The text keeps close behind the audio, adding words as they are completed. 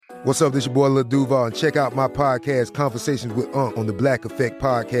What's up, this your boy Lil Duval, and check out my podcast, Conversations with Unc, on the Black Effect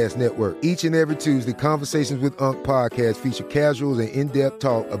Podcast Network. Each and every Tuesday, Conversations with Unc podcast feature casuals and in-depth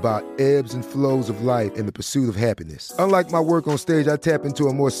talk about ebbs and flows of life and the pursuit of happiness. Unlike my work on stage, I tap into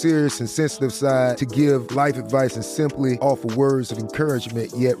a more serious and sensitive side to give life advice and simply offer words of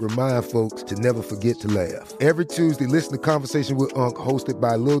encouragement, yet remind folks to never forget to laugh. Every Tuesday, listen to Conversations with Unc, hosted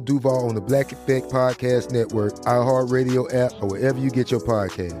by Lil Duval on the Black Effect Podcast Network, iHeartRadio app, or wherever you get your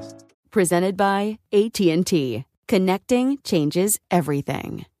podcasts. Presented by AT&T. Connecting changes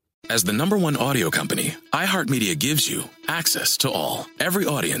everything. As the #1 audio company, iHeartMedia gives you access to all. Every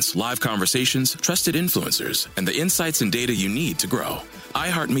audience, live conversations, trusted influencers, and the insights and data you need to grow.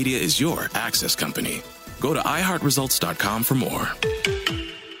 iHeartMedia is your access company. Go to iHeartResults.com for more.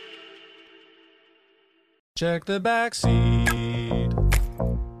 Check the back seat.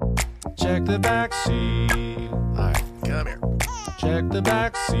 Check the back seat. All right, come here. Check the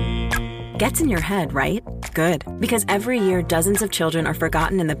back seat. Gets in your head, right? Good. Because every year, dozens of children are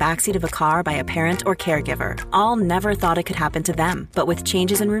forgotten in the backseat of a car by a parent or caregiver. All never thought it could happen to them. But with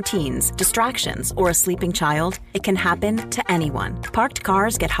changes in routines, distractions, or a sleeping child, it can happen to anyone. Parked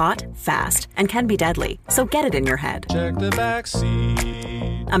cars get hot, fast, and can be deadly. So get it in your head. Check the back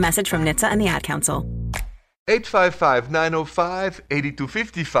seat. A message from NHTSA and the Ad Council.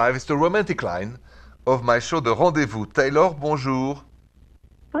 855-905-8255 is the romantic line of my show, The Rendezvous. Taylor, bonjour.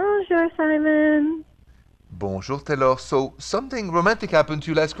 Bonjour, Simon. Bonjour, Taylor. So, something romantic happened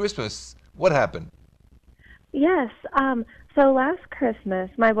to you last Christmas. What happened? Yes, so last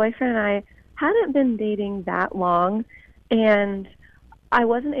Christmas, my boyfriend and I hadn't been dating that long, and I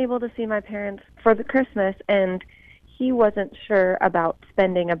wasn't able to see my parents for the Christmas, and he wasn't sure about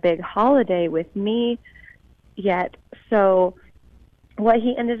spending a big holiday with me yet. So what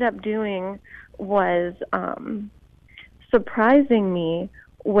he ended up doing was surprising me,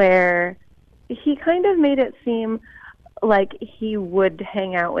 where he kind of made it seem like he would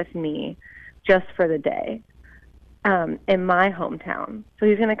hang out with me just for the day in my hometown. So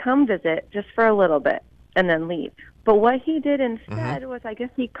he's going to come visit just for a little bit and then leave. But what he did instead was, I guess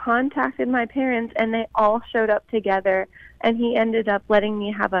he contacted my parents, and they all showed up together, and he ended up letting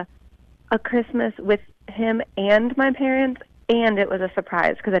me have a Christmas with him and my parents, and it was a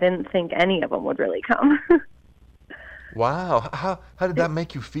surprise because I didn't think any of them would really come. Wow. How did that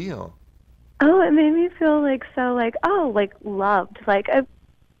make you feel? Oh, it made me feel loved.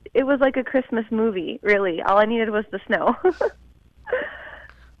 It was like a Christmas movie, really. All I needed was the snow.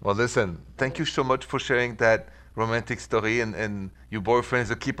 Well, listen, thank you so much for sharing that romantic story, and your boyfriend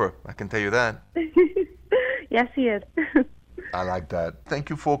is a keeper, I can tell you that. Yes, he is. I like that. Thank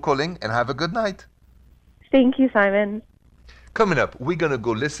you for calling, and have a good night. Thank you, Simon. Coming up, we're going to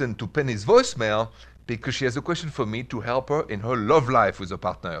go listen to Penny's voicemail because she has a question for me to help her in her love life with a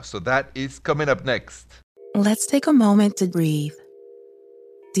partner. So that is coming up next. Let's take a moment to breathe.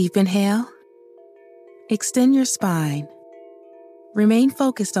 Deep inhale. Extend your spine. Remain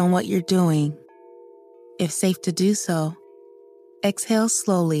focused on what you're doing. If safe to do so, exhale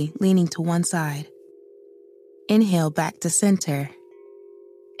slowly, leaning to one side. Inhale back to center.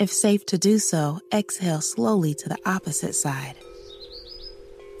 If safe to do so, exhale slowly to the opposite side.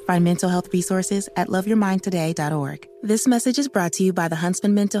 Find mental health resources at loveyourmindtoday.org. This message is brought to you by the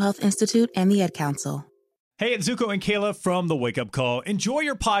Huntsman Mental Health Institute and the Ad Council. Hey, it's Zuko and Kayla from The Wake Up Call. Enjoy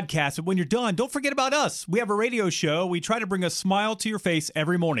your podcast, but when you're done, don't forget about us. We have a radio show. We try to bring a smile to your face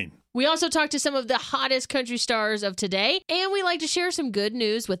every morning. We also talk to some of the hottest country stars of today, and we like to share some good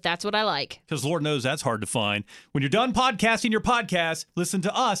news with That's What I Like. Because Lord knows that's hard to find. When you're done podcasting your podcast, listen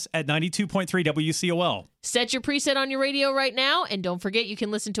to us at 92.3 WCOL. Set your preset on your radio right now, and don't forget you can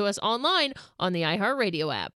listen to us online on the iHeartRadio app.